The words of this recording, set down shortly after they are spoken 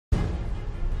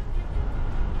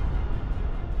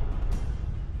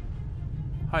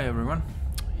Hi everyone,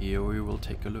 here we will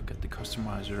take a look at the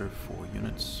customizer for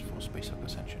units for Space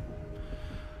Ascension.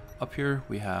 Up here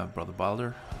we have Brother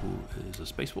Balder, who is a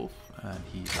Space Wolf, and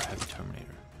he's a Heavy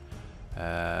Terminator.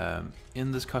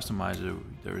 In this customizer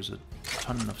there is a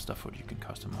ton of stuff that you can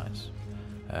customize.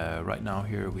 Right now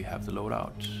here we have the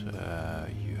loadout.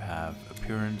 You have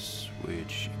appearance,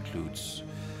 which includes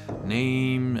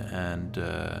name and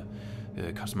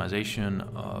customization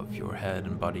of your head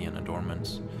and body and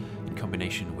adornments in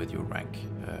combination with your rank.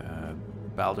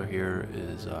 Balder here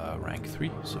is rank 3,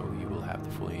 so he will have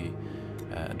the fully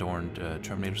adorned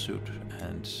Terminator suit,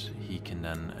 and he can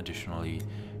then additionally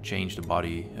change the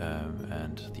body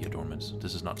and the adornments.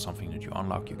 This is not something that you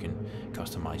unlock. You can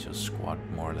customize your squad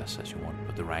more or less as you want,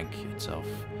 but the rank itself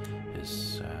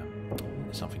is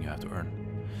something you have to earn.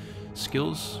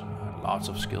 Skills, lots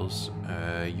of skills.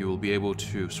 You will be able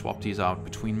to swap these out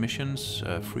between missions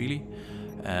freely,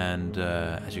 and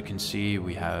as you can see,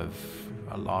 we have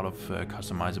a lot of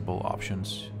customizable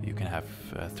options. You can have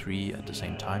 3 at the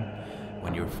same time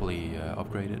when you're fully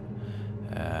upgraded.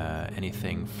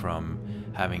 Anything from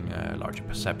having a larger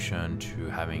perception to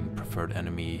having preferred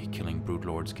enemy, killing brute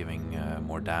lords, giving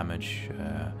more damage,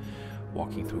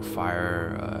 walking through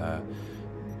fire,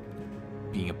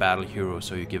 being a battle hero,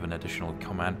 so you give an additional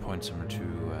command point similar to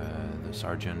the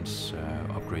sergeants,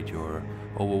 upgrade your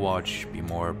overwatch, be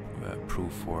more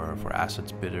proof for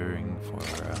assets bidding, for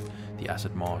the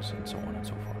asset mods, and so on and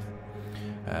so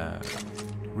forth.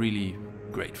 Really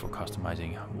great for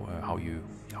customizing how you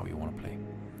want to play.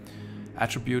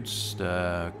 Attributes,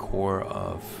 the core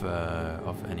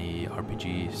of any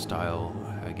RPG style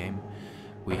game.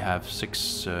 We have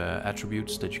 6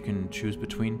 attributes that you can choose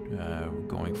between,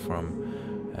 going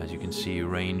from, as you can see,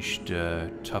 ranged,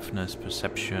 toughness,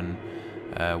 perception,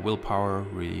 willpower,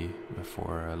 really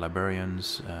for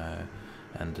librarians,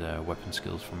 and weapon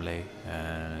skills from melee,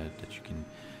 that you can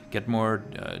get more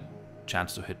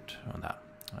chance to hit on that.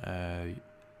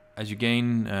 As you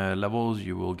gain levels,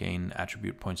 you will gain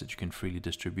attribute points that you can freely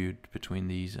distribute between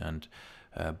these and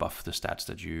buff the stats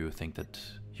that you think that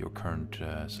your current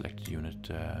selected unit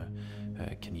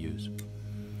can use.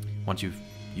 Once you've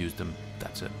used them,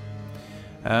 that's it.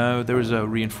 There is a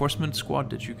reinforcement squad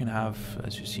that you can have,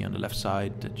 as you see on the left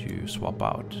side, that you swap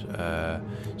out.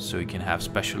 So you can have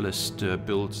specialist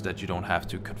builds that you don't have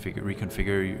to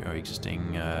reconfigure your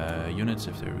existing units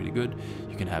if they're really good.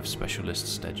 You can have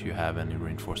specialists that you have in a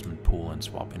reinforcement pool and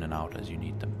swap in and out as you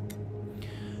need them.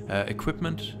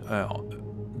 Equipment,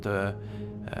 the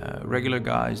regular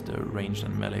guys, the ranged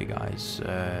and melee guys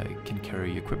can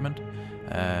carry equipment,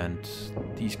 and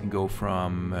these can go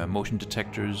from motion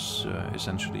detectors,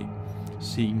 essentially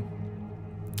seeing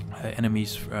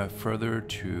enemies further,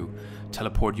 to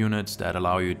teleport units that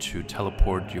allow you to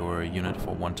teleport your unit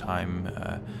for one time,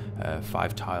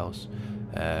 5 tiles.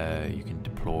 You can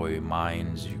deploy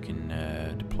mines, you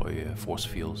can deploy force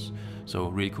fields, so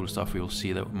really cool stuff. We will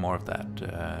see more of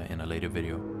that in a later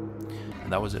video.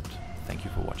 And that was it. Thank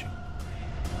you for watching.